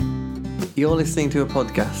You're listening to a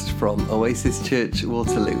podcast from Oasis Church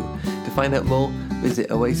Waterloo. To find out more, visit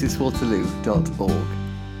oasiswaterloo.org.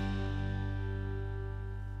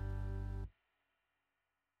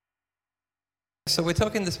 So we're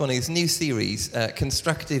talking this morning, this new series,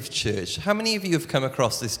 Constructive Church. How many of you have come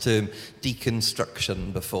across this term,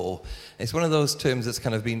 deconstruction, before? It's one of those terms that's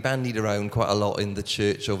kind of been bandied around quite a lot in the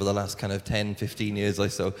church over the last kind of 10, 15 years or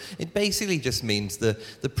so. It basically just means the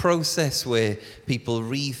process where people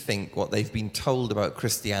rethink what they've been told about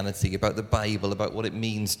Christianity, about the Bible, about what it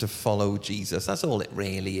means to follow Jesus. That's all it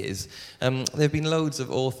really is. There have been loads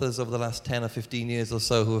of authors over the last 10 or 15 years or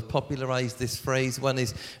so who have popularized this phrase. One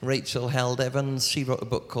is Rachel Held Evans. She wrote a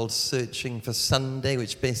book called Searching for Sunday,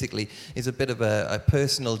 which basically is a bit of a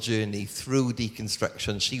personal journey through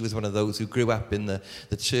deconstruction. She was one of those who grew up in the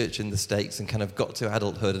church in the States and kind of got to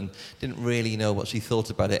adulthood and didn't really know what she thought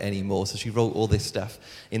about it anymore. So she wrote all this stuff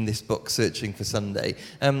in this book, Searching for Sunday.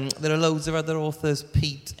 There are loads of other authors,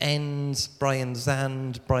 Pete Enns, Brian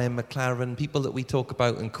Zand, Brian McLaren, people that we talk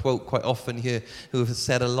about and quote quite often here who have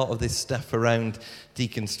said a lot of this stuff around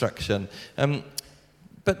deconstruction.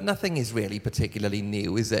 But nothing is really particularly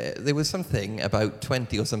new, is it? There was something about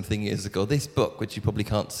 20 or something years ago, this book, which you probably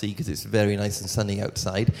can't see because it's very nice and sunny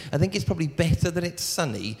outside, I think it's probably better that it's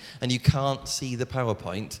sunny and you can't see the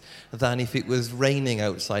PowerPoint than if it was raining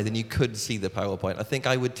outside and you could see the PowerPoint. I think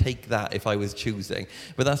I would take that if I was choosing.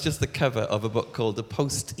 But that's just the cover of a book called The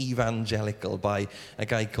Post-Evangelical by a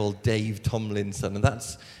guy called Dave Tomlinson. And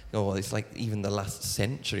that's, it's like even the last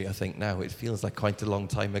century, I think, now. It feels like quite a long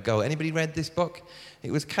time ago. Anybody read this book?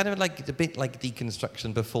 It was kind of like a bit like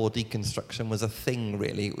deconstruction before deconstruction was a thing,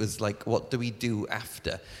 really. It was like, what do we do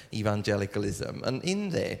after evangelicalism? And in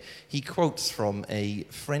there, he quotes from a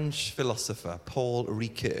French philosopher, Paul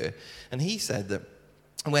Ricoeur, and he said that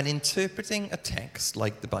when interpreting a text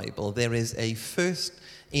like the Bible, there is a first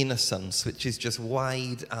innocence, which is just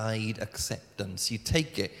wide-eyed acceptance. You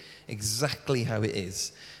take it exactly how it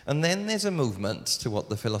is. And then there's a movement to what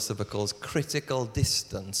the philosopher calls critical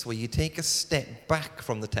distance, where you take a step back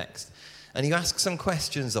from the text and you ask some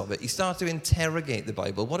questions of it. You start to interrogate the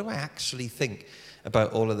Bible. What do I actually think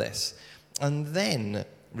about all of this? And then,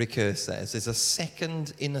 Ricoeur says, there's a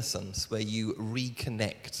second innocence where you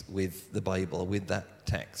reconnect with the Bible, with that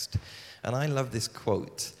text. And I love this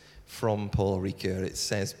quote from Paul Ricoeur. It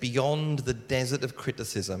says, "Beyond the desert of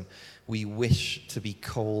criticism, we wish to be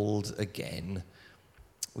called again."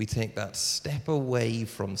 We take that step away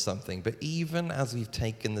from something. But even as we've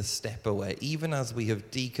taken the step away, even as we have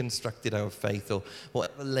deconstructed our faith or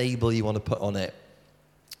whatever label you want to put on it,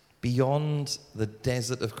 beyond the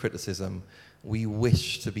desert of criticism, we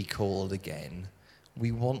wish to be called again.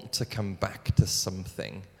 We want to come back to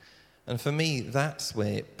something. And for me, that's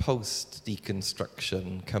where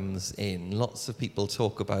post-deconstruction comes in. Lots of people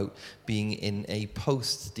talk about being in a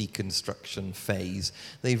post-deconstruction phase.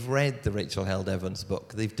 They've read the Rachel Held Evans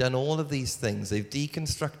book. They've done all of these things. They've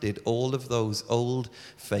deconstructed all of those old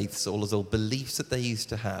faiths, all of those old beliefs that they used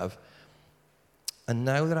to have. And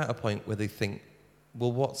now they're at a point where they think,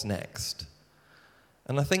 well, what's next?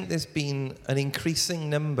 And I think there's been an increasing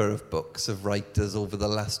number of books of writers over the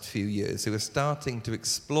last few years who are starting to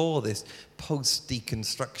explore this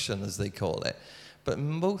post-deconstruction, as they call it. But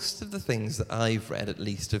most of the things that I've read, at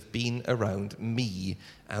least, have been around me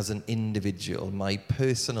as an individual, my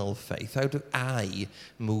personal faith. How do I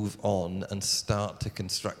move on and start to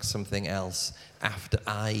construct something else after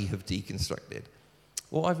I have deconstructed?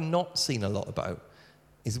 What I've not seen a lot about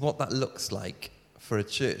is what that looks like for a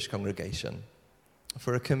church congregation,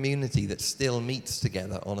 for a community that still meets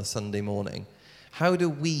together on a Sunday morning. How do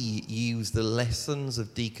we use the lessons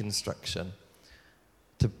of deconstruction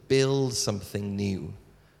to build something new,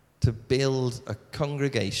 to build a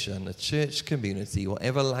congregation, a church community,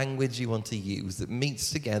 whatever language you want to use, that meets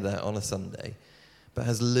together on a Sunday, but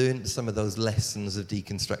has learned some of those lessons of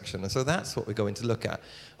deconstruction? And so that's what we're going to look at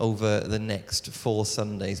over the next 4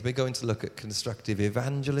 Sundays. We're going to look at constructive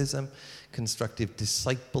evangelism, constructive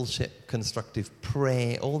discipleship, constructive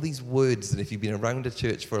prayer, all these words that if you've been around a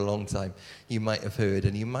church for a long time, you might have heard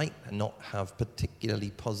and you might not have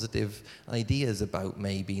particularly positive ideas about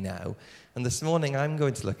maybe now. And this morning I'm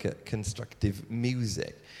going to look at constructive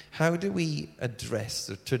music. How do we address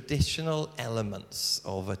the traditional elements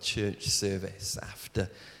of a church service after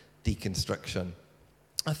deconstruction?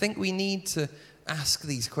 I think we need to ask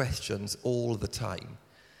these questions all the time.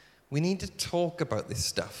 We need to talk about this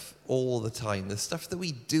stuff all the time, the stuff that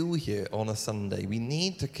we do here on a Sunday. We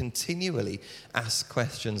need to continually ask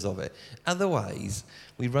questions of it. Otherwise,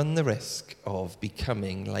 we run the risk of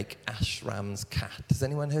becoming like Ashram's cat. Has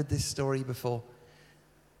anyone heard this story before?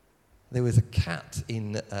 There was a cat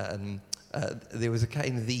in there was a cat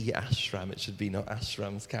in the ashram. It should be not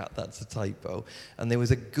ashram's cat, that's a typo. And there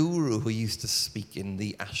was a guru who used to speak in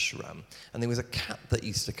the ashram. And there was a cat that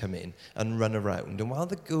used to come in and run around. And while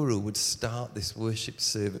the guru would start this worship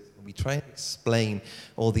service, we try and explain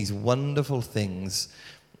all these wonderful things,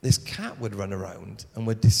 this cat would run around and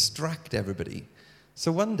would distract everybody.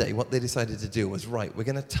 So one day what they decided to do was, right, we're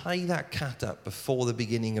going to tie that cat up before the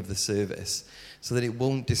beginning of the service so that it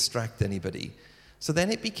won't distract anybody. So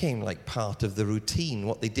then it became like part of the routine.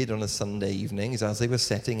 What they did on a Sunday evening is, as they were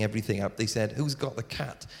setting everything up, they said, who's got the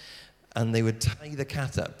cat? And they would tie the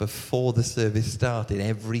cat up before the service started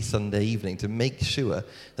every Sunday evening to make sure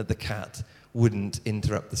that the cat wouldn't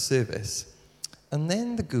interrupt the service. And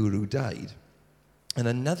then the guru died. And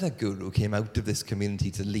another guru came out of this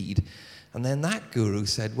community to lead. And then that guru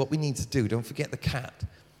said, what we need to do, don't forget the cat.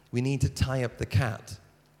 We need to tie up the cat.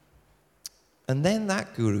 And then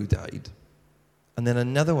that guru died. And then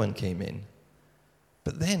another one came in.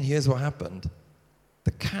 But then here's what happened.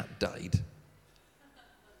 The cat died.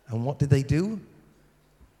 And what did they do?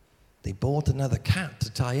 They bought another cat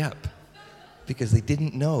to tie up because they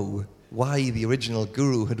didn't know why the original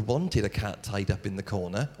guru had wanted a cat tied up in the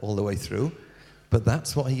corner all the way through. But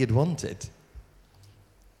that's what he had wanted.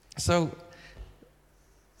 So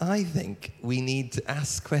I think we need to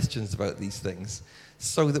ask questions about these things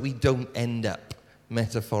so that we don't end up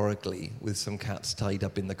metaphorically with some cats tied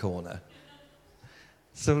up in the corner.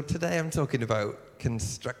 So today I'm talking about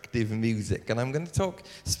constructive music, and I'm going to talk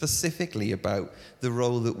specifically about the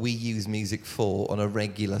role that we use music for on a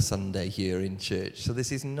regular Sunday here in church. So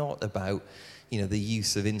this is not about, the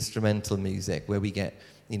use of instrumental music where we get,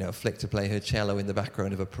 Flick to play her cello in the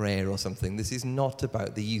background of a prayer or something. This is not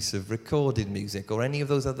about the use of recorded music or any of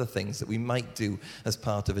those other things that we might do as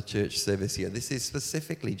part of a church service here. This is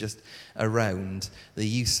specifically just around the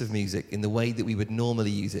use of music in the way that we would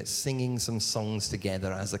normally use it, singing some songs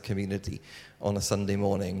together as a community on a Sunday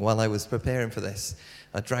morning. While I was preparing for this,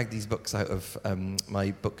 I dragged these books out of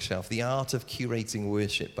my bookshelf. The Art of Curating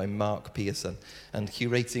Worship by Mark Pearson and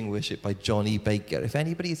Curating Worship by Johnny Baker. If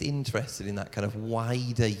anybody is interested in that kind of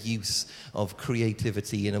wider use of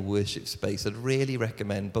creativity in a worship space, I'd really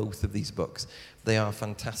recommend both of these books. They are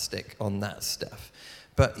fantastic on that stuff.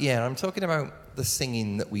 But yeah, I'm talking about the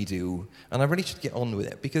singing that we do, and I really should get on with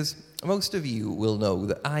it, because most of you will know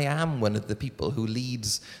that I am one of the people who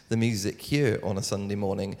leads the music here on a Sunday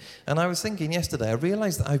morning. And I was thinking yesterday, I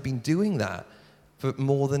realized that I've been doing that for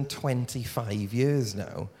more than 25 years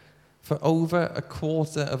now. For over a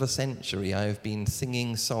quarter of a century, I have been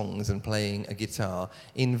singing songs and playing a guitar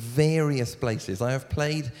in various places. I have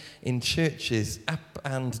played in churches up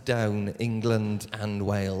and down England and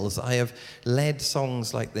Wales. I have led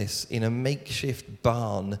songs like this in a makeshift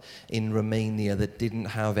barn in Romania that didn't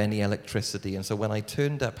have any electricity. And so when I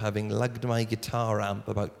turned up, having lugged my guitar amp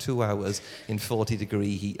about 2 hours in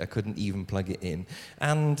 40-degree heat, I couldn't even plug it in.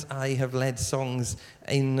 And I have led songs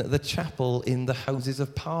in the chapel in the Houses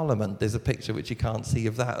of Parliament. There's a picture which you can't see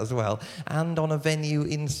of that as well. And on a venue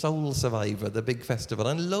in Soul Survivor, the big festival,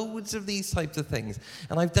 and loads of these types of things.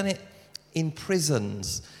 And I've done it in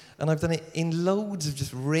prisons, and I've done it in loads of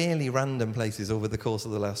just really random places over the course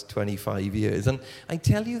of the last 25 years. And I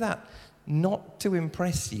tell you that not to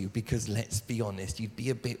impress you, because let's be honest, you'd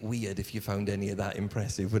be a bit weird if you found any of that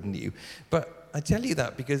impressive, wouldn't you? But I tell you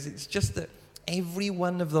that because it's just that every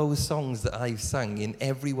one of those songs that I've sung in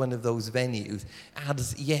every one of those venues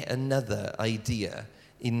adds yet another idea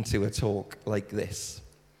into a talk like this.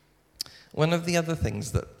 One of the other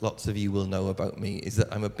things that lots of you will know about me is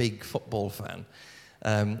that I'm a big football fan.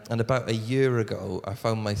 And about a year ago, I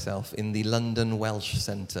found myself in the London Welsh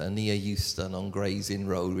Centre near Euston on Gray's Inn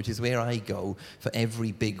Road, which is where I go for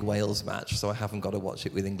every big Wales match, so I haven't got to watch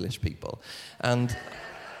it with English people. And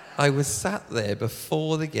I was sat there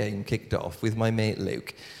before the game kicked off with my mate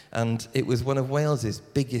Luke, and it was one of Wales's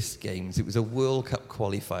biggest games. It was a World Cup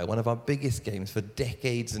qualifier, one of our biggest games for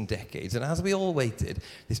decades and decades. And as we all waited,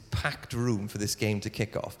 this packed room for this game to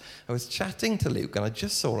kick off, I was chatting to Luke, and I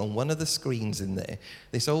just saw on one of the screens in there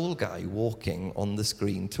this old guy walking on the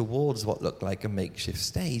screen towards what looked like a makeshift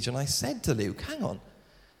stage. And I said to Luke, hang on,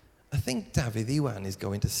 I think David Iwan is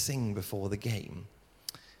going to sing before the game.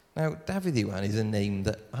 Now, David Iwan is a name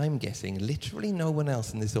that I'm guessing literally no one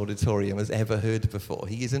else in this auditorium has ever heard before.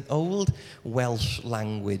 He is an old Welsh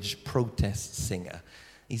language protest singer.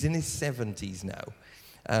 He's in his 70s now.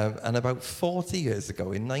 And about 40 years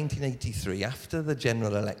ago, in 1983, after the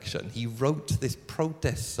general election, he wrote this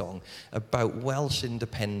protest song about Welsh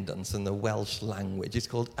independence and the Welsh language. It's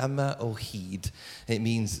called Yma o Hyd. It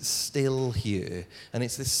means still here. And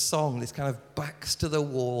it's this song, this kind of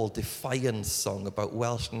backs-to-the-wall defiance song about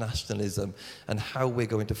Welsh nationalism and how we're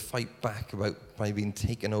going to fight back by being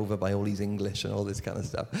taken over by all these English and all this kind of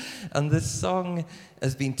stuff. And this song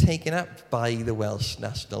has been taken up by the Welsh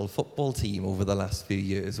national football team over the last few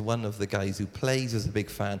years. One of the guys who plays was a big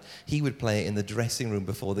fan. He would play it in the dressing room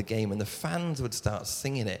before the game, and the fans would start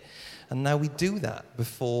singing it. And now we do that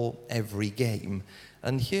before every game.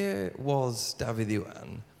 And here was David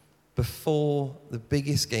Iwan, before the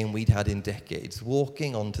biggest game we'd had in decades,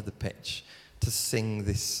 walking onto the pitch to sing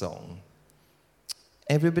this song.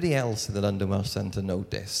 Everybody else in the London Welsh Centre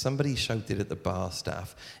noticed. Somebody shouted at the bar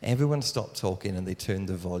staff. Everyone stopped talking and they turned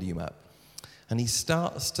the volume up. And he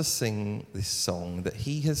starts to sing this song that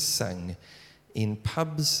he has sung in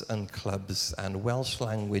pubs and clubs and Welsh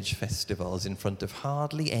language festivals in front of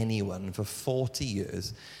hardly anyone for 40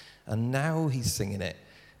 years. And now he's singing it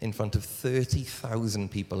in front of 30,000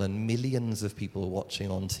 people and millions of people watching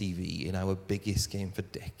on TV in our biggest game for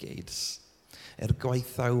decades.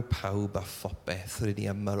 Gwaethaw pawb a phopeth rydyn ni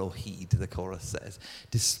yma o hyd, the chorus says.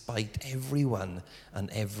 Despite everyone and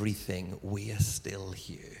everything, we are still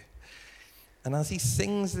here. And as he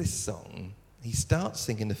sings this song, he starts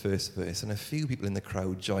singing the first verse, and a few people in the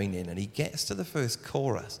crowd join in, and he gets to the first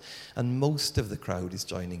chorus, and most of the crowd is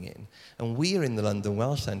joining in. And we are in the London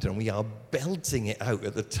Welsh Centre, and we are belting it out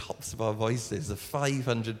at the tops of our voices, the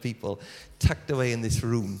 500 people tucked away in this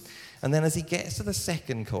room. And then as he gets to the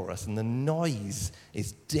second chorus, and the noise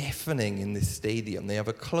is deafening in this stadium, they have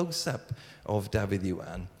a close-up of David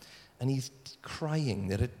Iwan, and he's crying.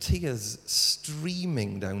 There are tears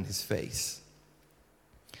streaming down his face.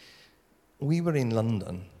 We were in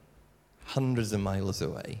London, hundreds of miles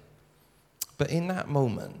away. But in that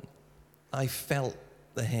moment, I felt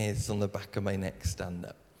the hairs on the back of my neck stand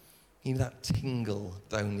up. You know, that tingle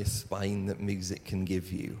down your spine that music can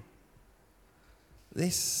give you.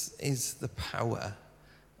 This is the power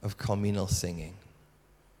of communal singing.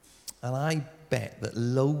 And I bet that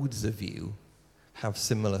loads of you have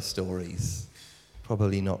similar stories,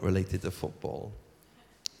 probably not related to football.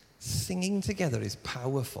 Singing together is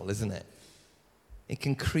powerful, isn't it? It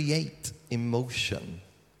can create emotion.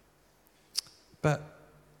 But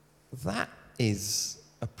that is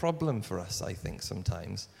a problem for us, I think,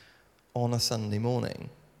 sometimes, on a Sunday morning.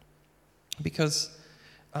 Because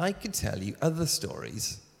I could tell you other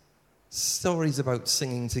stories about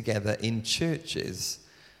singing together in churches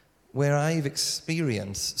where I've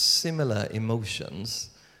experienced similar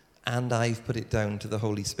emotions and I've put it down to the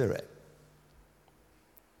Holy Spirit.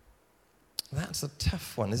 That's a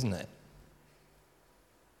tough one, isn't it?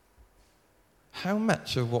 How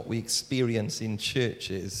much of what we experience in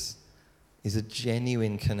churches is a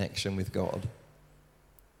genuine connection with God?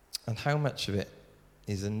 And how much of it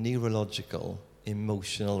is a neurological,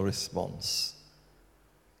 emotional response?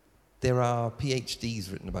 There are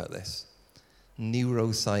PhDs written about this.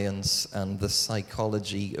 Neuroscience and the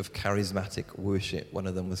psychology of charismatic worship, one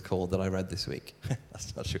of them was called, that I read this week.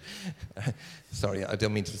 That's not true. Sorry, I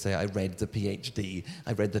don't mean to say I read the PhD.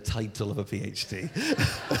 I read the title of a PhD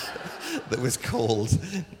that was called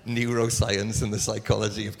Neuroscience and the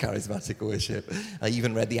Psychology of Charismatic Worship. I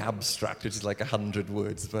even read the abstract, which is like 100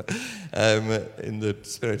 words, but in the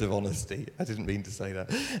spirit of honesty, I didn't mean to say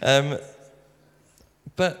that.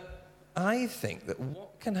 But I think that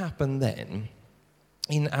what can happen then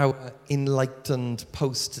in our enlightened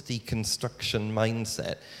post-deconstruction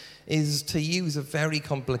mindset is, to use a very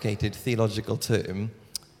complicated theological term,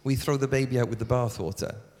 we throw the baby out with the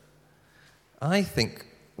bathwater. I think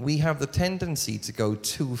we have the tendency to go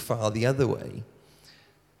too far the other way.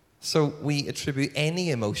 So we attribute any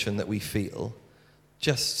emotion that we feel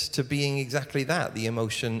just to being exactly that, the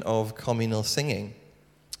emotion of communal singing.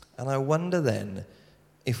 And I wonder then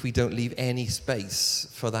if we don't leave any space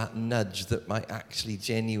for that nudge that might actually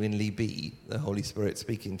genuinely be the Holy Spirit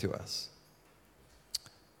speaking to us.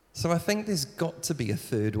 So I think there's got to be a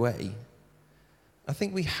third way. I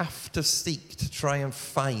think we have to seek to try and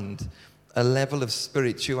find a level of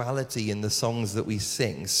spirituality in the songs that we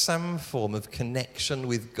sing, some form of connection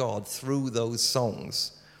with God through those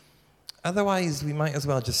songs. Otherwise, we might as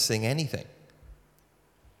well just sing anything.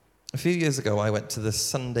 A few years ago, I went to the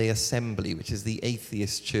Sunday Assembly, which is the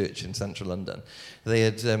atheist church in central London.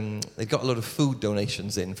 They'd got a lot of food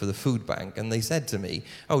donations in for the food bank, and they said to me,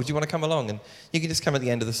 "Oh, do you want to come along? And you can just come at the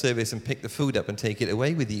end of the service and pick the food up and take it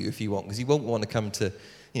away with you if you want, because you won't want to come to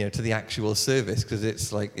the actual service because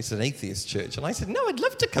it's an atheist church." And I said, "No, I'd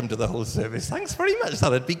love to come to the whole service. Thanks very much.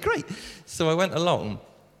 That'd be great." So I went along.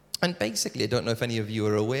 And basically, I don't know if any of you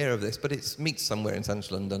are aware of this, but it meets somewhere in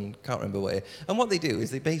central London, can't remember where. And what they do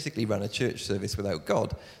is they basically run a church service without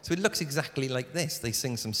God. So it looks exactly like this. They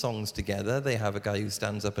sing some songs together. They have a guy who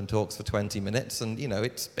stands up and talks for 20 minutes, and,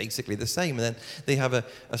 it's basically the same. And then they have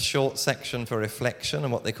a short section for reflection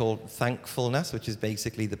and what they call thankfulness, which is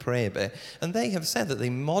basically the prayer bit. And they have said that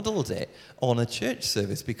they modelled it on a church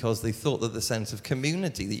service because they thought that the sense of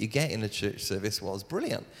community that you get in a church service was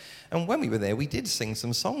brilliant. And when we were there, we did sing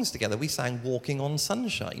some songs together. We sang Walking on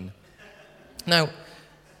Sunshine. Now,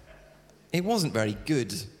 it wasn't very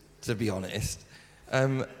good, to be honest,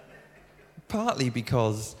 partly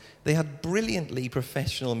because they had brilliantly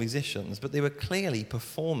professional musicians, but they were clearly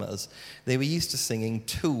performers. They were used to singing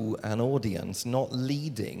to an audience, not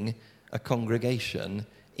leading a congregation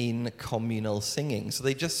in communal singing. So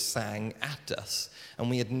they just sang at us, and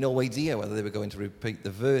we had no idea whether they were going to repeat the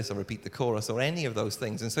verse or repeat the chorus or any of those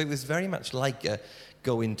things. And so it was very much like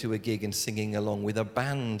going to a gig and singing along with a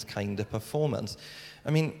band kind of performance. I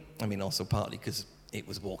mean also partly because it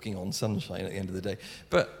was Walking on Sunshine at the end of the day.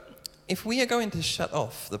 But if we are going to shut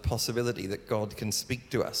off the possibility that God can speak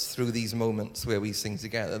to us through these moments where we sing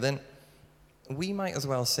together, then we might as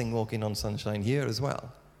well sing Walking on Sunshine here as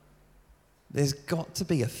well. There's got to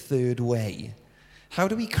be a third way. How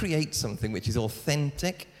do we create something which is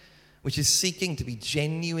authentic, which is seeking to be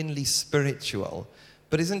genuinely spiritual,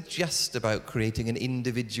 but isn't just about creating an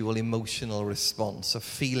individual emotional response, a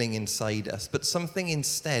feeling inside us, but something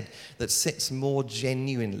instead that sits more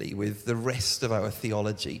genuinely with the rest of our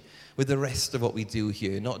theology, with the rest of what we do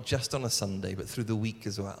here, not just on a Sunday, but through the week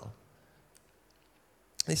as well?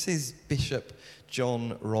 This is Bishop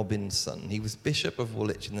John Robinson. He was Bishop of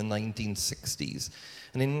Woolwich in the 1960s.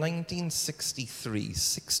 And in 1963,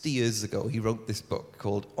 60 years ago, he wrote this book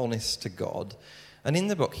called Honest to God. And in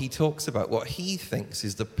the book, he talks about what he thinks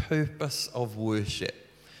is the purpose of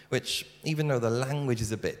worship, which, even though the language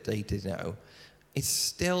is a bit dated now, it's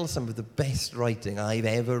still some of the best writing I've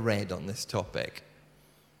ever read on this topic.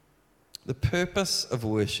 The purpose of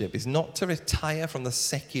worship is not to retire from the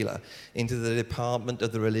secular into the department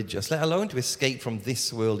of the religious, let alone to escape from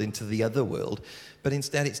this world into the other world, but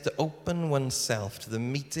instead it's to open oneself to the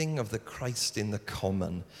meeting of the Christ in the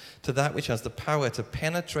common, to that which has the power to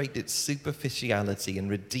penetrate its superficiality and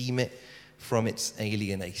redeem it from its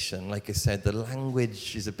alienation. Like I said, the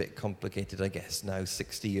language is a bit complicated, I guess, now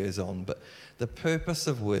 60 years on, but the purpose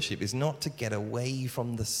of worship is not to get away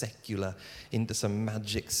from the secular into some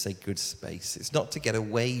magic sacred space. It's not to get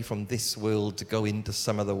away from this world to go into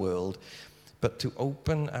some other world, but to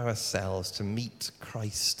open ourselves to meet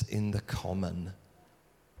Christ in the common.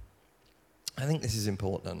 I think this is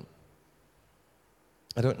important.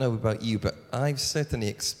 I don't know about you, but I've certainly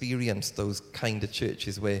experienced those kind of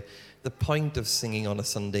churches where the point of singing on a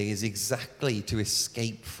Sunday is exactly to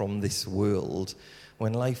escape from this world.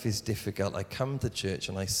 When life is difficult, I come to church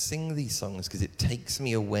and I sing these songs because it takes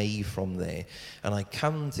me away from there. And I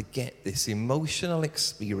come to get this emotional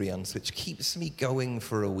experience which keeps me going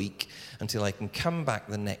for a week until I can come back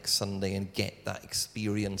the next Sunday and get that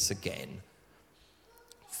experience again.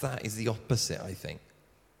 That is the opposite, I think,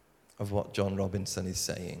 of what John Robinson is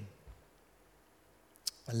saying.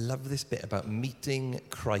 I love this bit about meeting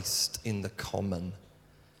Christ in the common,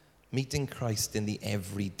 meeting Christ in the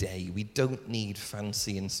everyday. We don't need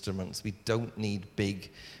fancy instruments. We don't need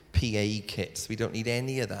big PA kits. We don't need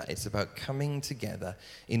any of that. It's about coming together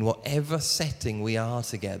in whatever setting we are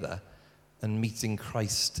together and meeting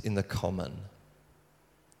Christ in the common.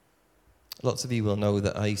 Lots of you will know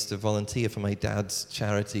that I used to volunteer for my dad's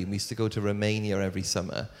charity. We used to go to Romania every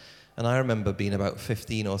summer. And I remember being about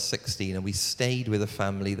 15 or 16, and we stayed with a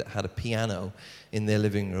family that had a piano in their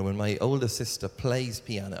living room, and my older sister plays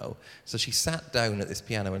piano. So she sat down at this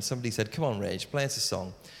piano, and somebody said, "Come on, Rach, play us a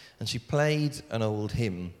song." And she played an old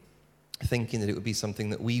hymn, thinking that it would be something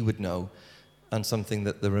that we would know, and something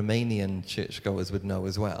that the Romanian churchgoers would know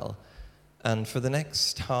as well. And for the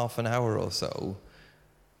next half an hour or so,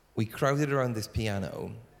 we crowded around this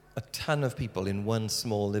piano, a ton of people in one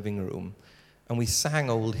small living room, and we sang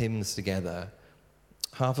old hymns together,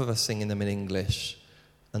 half of us singing them in English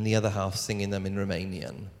and the other half singing them in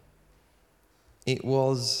Romanian. It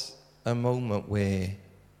was a moment where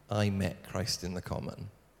I met Christ in the common.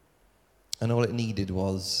 And all it needed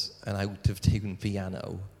was an out-of-tune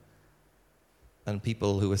piano and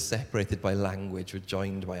people who were separated by language were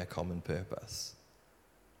joined by a common purpose.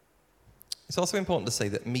 It's also important to say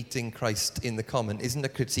that meeting Christ in the common isn't a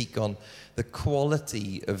critique on the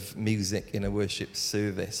quality of music in a worship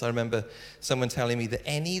service. I remember someone telling me that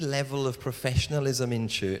any level of professionalism in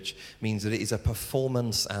church means that it is a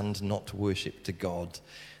performance and not worship to God.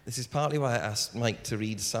 This is partly why I asked Mike to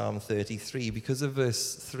read Psalm 33, because of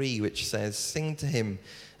verse 3, which says, "Sing to him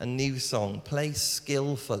a new song, play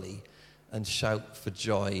skillfully, and shout for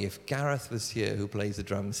joy." If Gareth was here, who plays the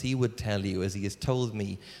drums, he would tell you, as he has told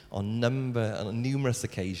me on numerous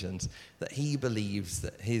occasions, that he believes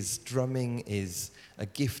that his drumming is a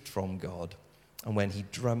gift from God. And when he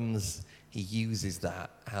drums, he uses that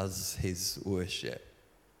as his worship.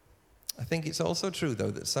 I think it's also true,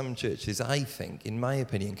 though, that some churches, I think, in my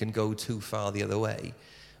opinion, can go too far the other way,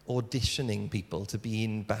 auditioning people to be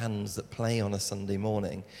in bands that play on a Sunday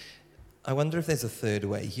morning. I wonder if there's a third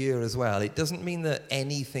way here as well. It doesn't mean that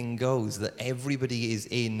anything goes, that everybody is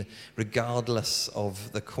in regardless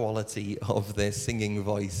of the quality of their singing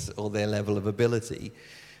voice or their level of ability.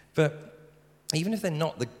 But even if they're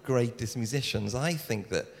not the greatest musicians, I think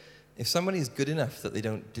that if somebody is good enough that they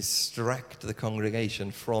don't distract the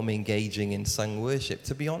congregation from engaging in sung worship,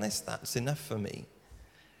 to be honest, that's enough for me.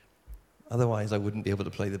 Otherwise, I wouldn't be able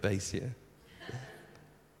to play the bass here.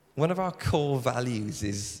 One of our core values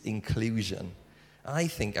is inclusion. I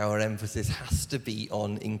think our emphasis has to be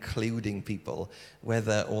on including people,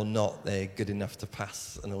 whether or not they're good enough to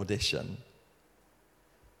pass an audition.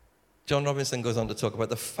 John Robinson goes on to talk about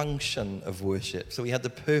the function of worship. So we had the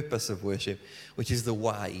purpose of worship, which is the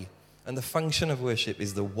why. And the function of worship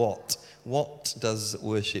is the what. What does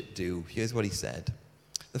worship do? Here's what he said.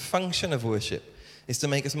 The function of worship is to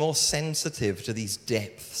make us more sensitive to these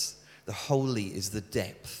depths. The holy is the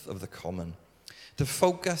depth of the common. To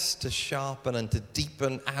focus, to sharpen, and to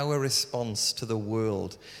deepen our response to the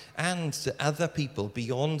world and to other people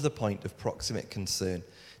beyond the point of proximate concern,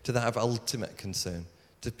 to that of ultimate concern.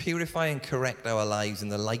 To purify and correct our lives in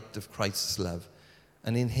the light of Christ's love,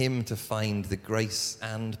 and in him to find the grace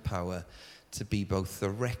and power to be both the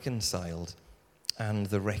reconciled and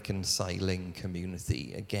the reconciling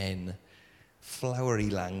community. Again, flowery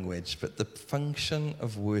language, but the function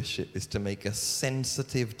of worship is to make us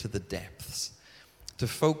sensitive to the depths, to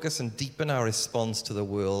focus and deepen our response to the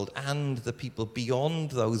world and the people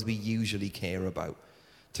beyond those we usually care about,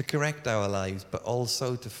 to correct our lives, but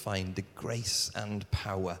also to find the grace and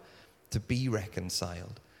power to be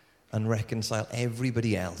reconciled and reconcile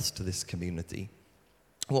everybody else to this community.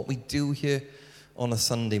 What we do here on a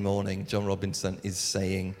Sunday morning, John Robinson is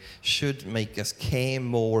saying, should make us care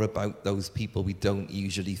more about those people we don't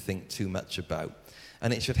usually think too much about.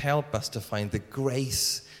 And it should help us to find the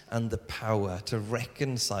grace and the power to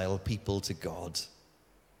reconcile people to God.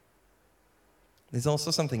 There's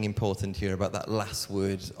also something important here about that last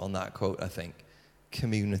word on that quote, I think.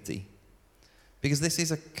 Community. Because this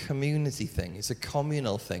is a community thing. It's a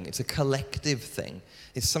communal thing. It's a collective thing.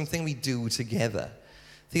 It's something we do together.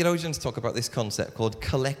 Theologians talk about this concept called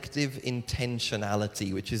collective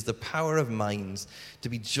intentionality, which is the power of minds to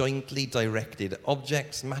be jointly directed,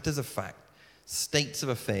 objects, matters of fact, states of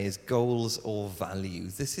affairs, goals, or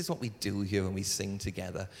values. This is what we do here when we sing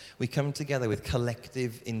together. We come together with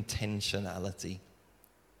collective intentionality.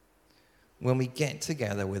 When we get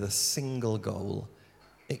together with a single goal,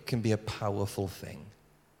 it can be a powerful thing.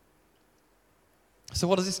 So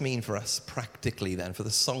what does this mean for us practically then, for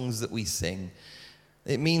the songs that we sing?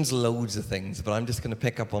 It means loads of things, but I'm just going to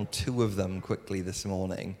pick up on two of them quickly this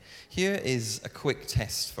morning. Here is a quick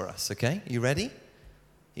test for us, okay? You ready?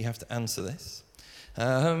 You have to answer this.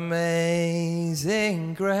 Amazing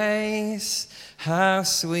grace, how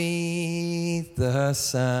sweet the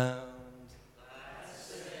sound. That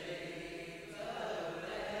saved a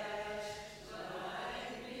wretch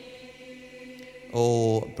like me.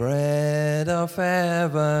 Oh, bread of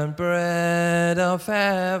heaven, bread of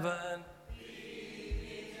heaven.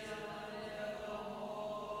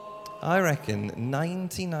 I reckon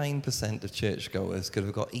 99% of churchgoers could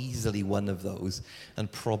have got easily one of those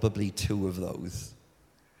and probably two of those.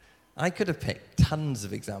 I could have picked tons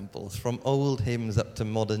of examples, from old hymns up to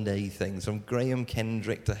modern day things, from Graham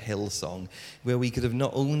Kendrick to Hillsong, where we could have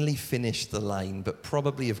not only finished the line, but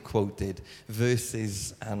probably have quoted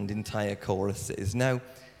verses and entire choruses. Now,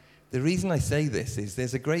 the reason I say this is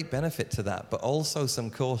there's a great benefit to that, but also some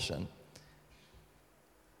caution.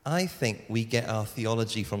 I think we get our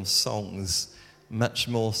theology from songs much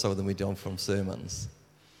more so than we do from sermons.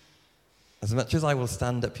 As much as I will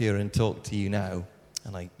stand up here and talk to you now,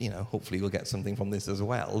 and hopefully you'll get something from this as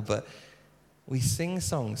well, but we sing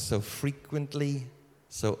songs so frequently,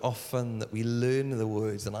 so often that we learn the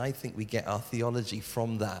words, and I think we get our theology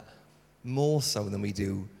from that more so than we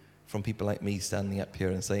do from people like me standing up here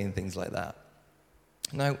and saying things like that.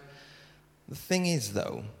 Now, the thing is,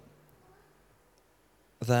 though,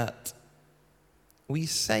 that we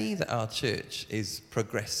say that our church is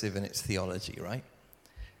progressive in its theology, right?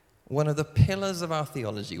 One of the pillars of our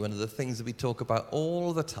theology, one of the things that we talk about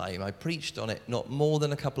all the time, I preached on it not more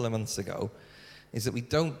than a couple of months ago, is that we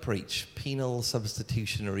don't preach penal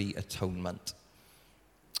substitutionary atonement.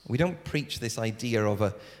 We don't preach this idea of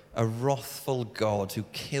a wrathful God who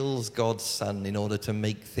kills God's Son in order to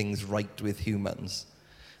make things right with humans.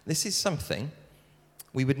 This is something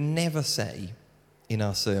we would never say in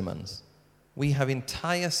our sermons. We have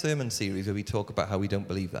entire sermon series where we talk about how we don't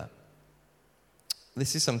believe that.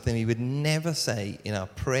 This is something we would never say in our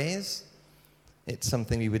prayers. It's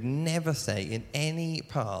something we would never say in any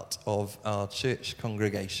part of our church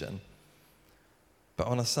congregation. But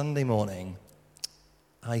on a Sunday morning,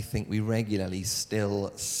 I think we regularly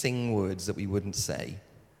still sing words that we wouldn't say.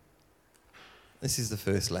 This is the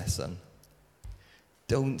first lesson.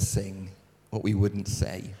 Don't sing what we wouldn't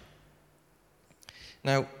say.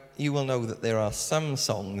 Now, you will know that there are some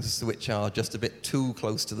songs which are just a bit too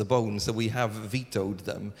close to the bone, so we have vetoed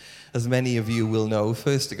them. As many of you will know,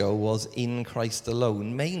 first to go was In Christ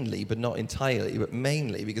Alone, mainly, but not entirely, but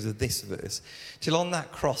mainly because of this verse. Till on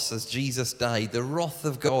that cross, as Jesus died, the wrath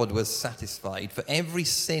of God was satisfied, for every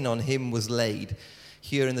sin on him was laid.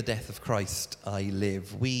 Here in the death of Christ I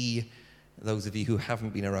live. Those of you who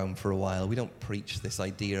haven't been around for a while, we don't preach this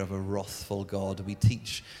idea of a wrathful God. We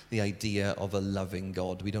teach the idea of a loving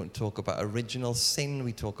God. We don't talk about original sin.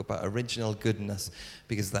 We talk about original goodness,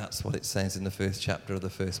 because that's what it says in the first chapter of the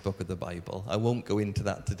first book of the Bible. I won't go into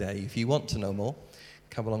that today. If you want to know more,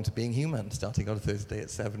 come along to Being Human, starting on Thursday at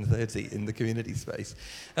 7:30 in the community space.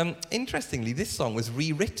 Interestingly, this song was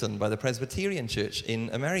rewritten by the Presbyterian Church in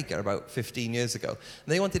America about 15 years ago.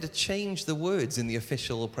 They wanted to change the words in the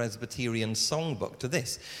official Presbyterian songbook to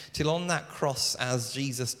this: till on that cross as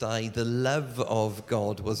Jesus died, the love of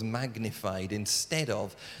God was magnified, instead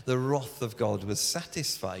of the wrath of God was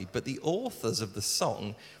satisfied. But the authors of the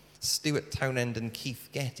song, Stuart Townend and Keith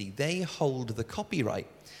Getty, they hold the copyright,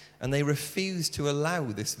 and they refused to allow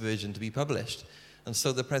this version to be published. And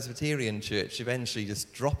so the Presbyterian Church eventually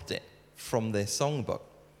just dropped it from their songbook.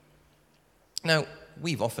 Now,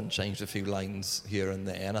 we've often changed a few lines here and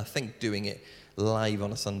there, and I think doing it live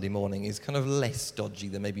on a Sunday morning is kind of less dodgy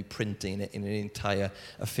than maybe printing it in an entire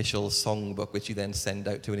official songbook, which you then send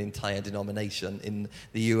out to an entire denomination in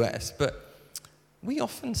the US. But we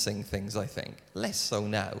often sing things, I think, less so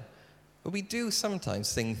now, but we do sometimes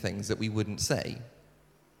sing things that we wouldn't say.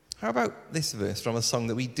 How about this verse from a song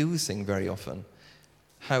that we do sing very often?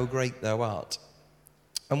 How great thou art.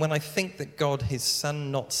 And when I think that God, his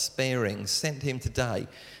Son not sparing, sent him to die,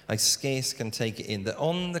 I scarce can take it in, that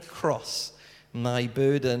on the cross, my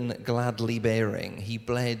burden gladly bearing, he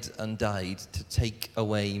bled and died to take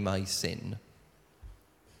away my sin.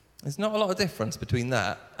 There's not a lot of difference between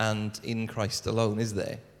that and In Christ Alone, is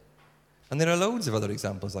there? And there are loads of other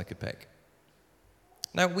examples I could pick.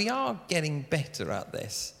 Now, we are getting better at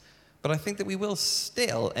this, but I think that we will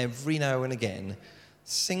still, every now and again,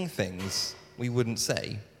 sing things we wouldn't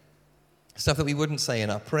say. Stuff that we wouldn't say in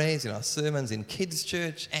our prayers, in our sermons, in kids'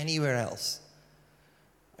 church, anywhere else.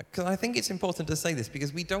 Because I think it's important to say this,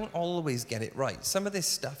 because we don't always get it right. Some of this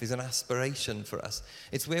stuff is an aspiration for us.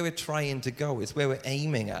 It's where we're trying to go. It's where we're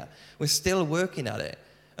aiming at. We're still working at it.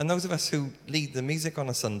 And those of us who lead the music on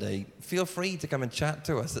a Sunday, feel free to come and chat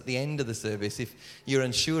to us at the end of the service if you're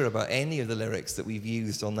unsure about any of the lyrics that we've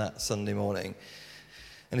used on that Sunday morning.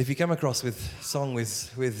 And if you come across with a song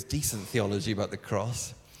with decent theology about the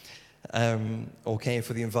cross, or care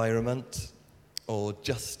for the environment, or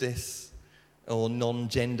justice, or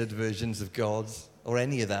non-gendered versions of God, or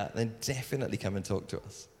any of that, then definitely come and talk to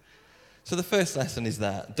us. So the first lesson is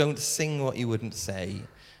that, don't sing what you wouldn't say.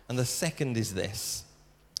 And the second is this: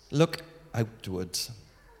 look outwards.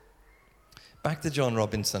 Back to John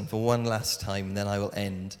Robinson for one last time, and then I will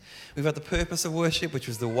end. We've had the purpose of worship, which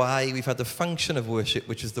was the why. We've had the function of worship,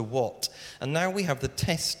 which is the what. And now we have the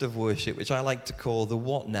test of worship, which I like to call the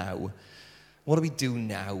what now. What do we do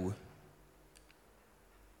now?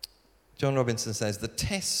 John Robinson says, the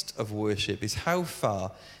test of worship is how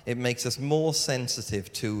far it makes us more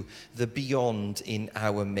sensitive to the beyond in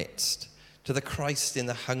our midst, to the Christ in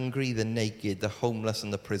the hungry, the naked, the homeless,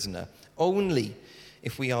 and the prisoner. Only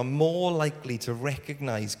if we are more likely to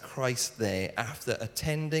recognize Christ there after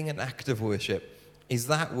attending an act of worship is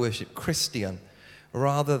that worship Christian,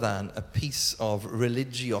 rather than a piece of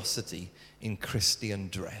religiosity in Christian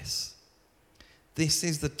dress. This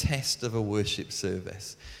is the test of a worship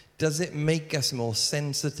service. Does it make us more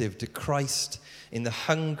sensitive to Christ in the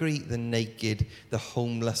hungry, the naked, the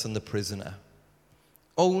homeless, and the prisoner?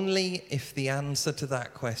 Only if the answer to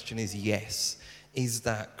that question is yes, is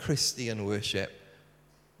that Christian worship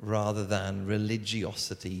rather than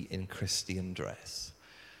religiosity in Christian dress.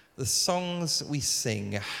 The songs we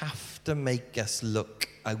sing have to make us look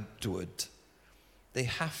outward. They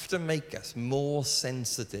have to make us more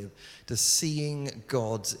sensitive to seeing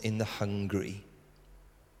God in the hungry.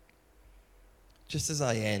 Just as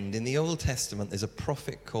I end, in the Old Testament, there's a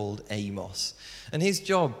prophet called Amos. And his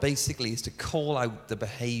job basically is to call out the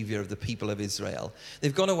behavior of the people of Israel.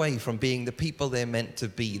 They've gone away from being the people they're meant to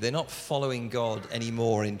be. They're not following God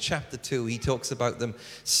anymore. In chapter 2, he talks about them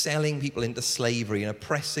selling people into slavery and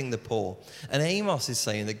oppressing the poor. And Amos is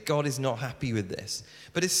saying that God is not happy with this.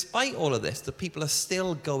 But despite all of this, the people are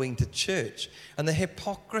still going to church. And the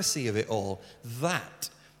hypocrisy of it all, that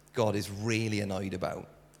God is really annoyed about.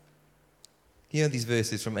 Hear these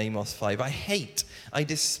verses from Amos 5. I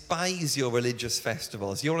despise your religious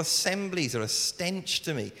festivals. Your assemblies are a stench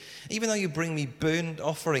to me. Even though you bring me burnt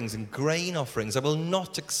offerings and grain offerings, I will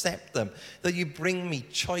not accept them. Though you bring me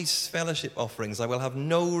choice fellowship offerings, I will have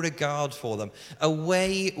no regard for them.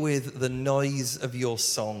 Away with the noise of your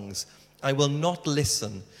songs. I will not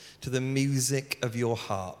listen to the music of your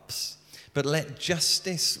harps. But let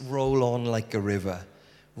justice roll on like a river,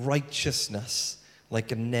 righteousness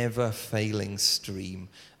like a never-failing stream.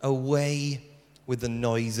 Away with the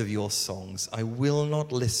noise of your songs. I will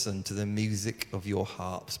not listen to the music of your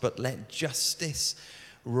harps, but let justice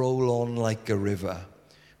roll on like a river,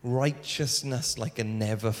 righteousness like a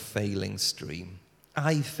never-failing stream.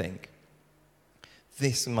 I think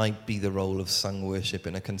this might be the role of sung worship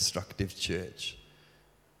in a constructive church.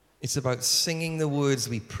 It's about singing the words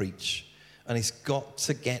we preach, and it's got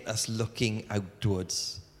to get us looking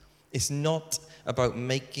outwards. It's not about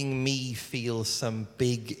making me feel some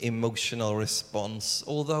big emotional response.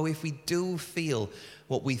 Although if we do feel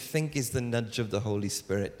what we think is the nudge of the Holy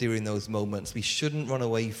Spirit during those moments, we shouldn't run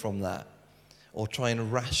away from that or try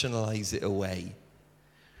and rationalize it away.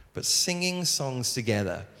 But singing songs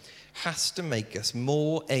together has to make us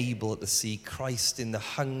more able to see Christ in the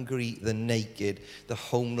hungry, the naked, the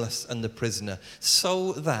homeless, and the prisoner,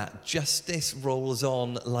 so that justice rolls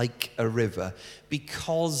on like a river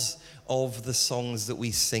because of the songs that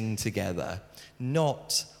we sing together,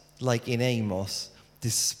 not like in Amos,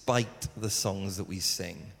 despite the songs that we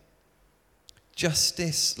sing.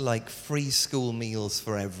 Justice like free school meals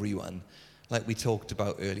for everyone, like we talked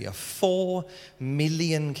about earlier. 4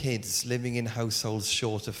 million kids living in households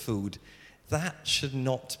short of food. That should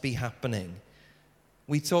not be happening.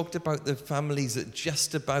 We talked about the families that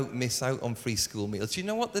just about miss out on free school meals. Do you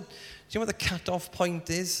know what the cut-off point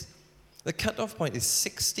is? The cut-off point is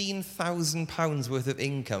 £16,000 worth of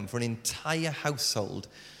income for an entire household.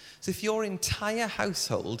 So if your entire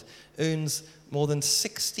household earns more than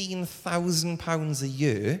 £16,000 a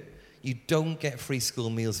year, you don't get free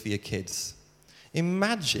school meals for your kids.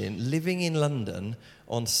 Imagine living in London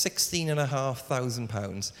on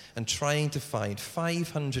 £16,500 and trying to find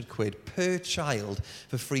 500 quid per child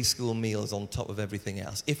for free school meals on top of everything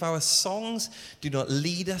else. If our songs do not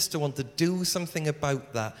lead us to want to do something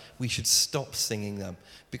about that, we should stop singing them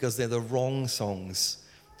because they're the wrong songs.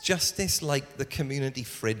 Justice like the community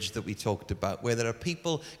fridge that we talked about, where there are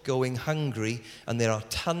people going hungry and there are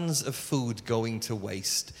tons of food going to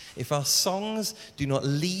waste. If our songs do not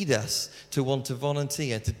lead us to want to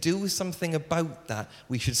volunteer, to do something about that,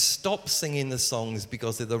 we should stop singing the songs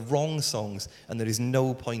because they're the wrong songs and there is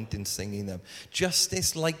no point in singing them.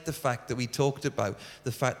 Justice like the fact that we talked about,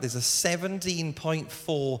 the fact there's a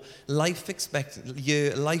 17.4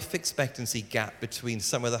 year life expectancy gap between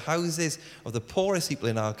some of the houses of the poorest people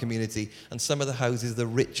in our community and some of the houses of the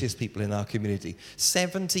richest people in our community.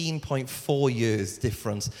 17.4 years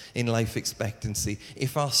difference in life expectancy.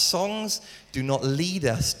 If our songs do not lead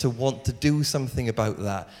us to want to do something about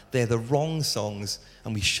that, they're the wrong songs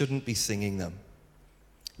and we shouldn't be singing them.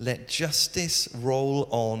 Let justice roll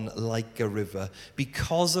on like a river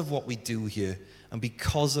because of what we do here and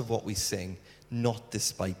because of what we sing, not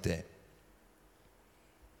despite it.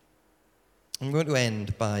 I'm going to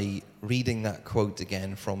end by reading that quote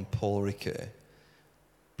again from Paul Ricoeur.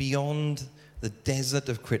 Beyond the desert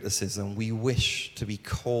of criticism, we wish to be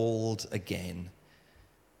called again.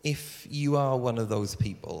 If you are one of those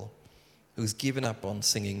people who's given up on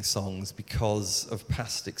singing songs because of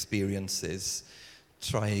past experiences,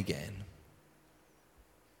 try again.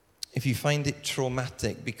 If you find it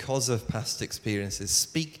traumatic because of past experiences,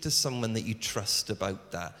 speak to someone that you trust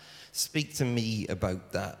about that. Speak to me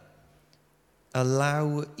about that.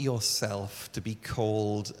 Allow yourself to be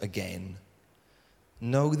called again.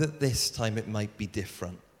 Know that this time it might be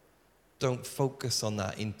different. Don't focus on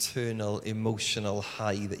that internal emotional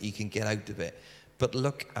high that you can get out of it, but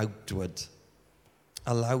look outward.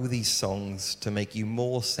 Allow these songs to make you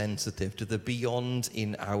more sensitive to the beyond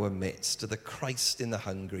in our midst, to the Christ in the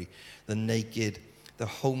hungry, the naked, the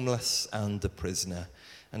homeless and the prisoner,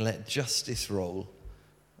 and let justice roll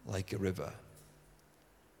like a river.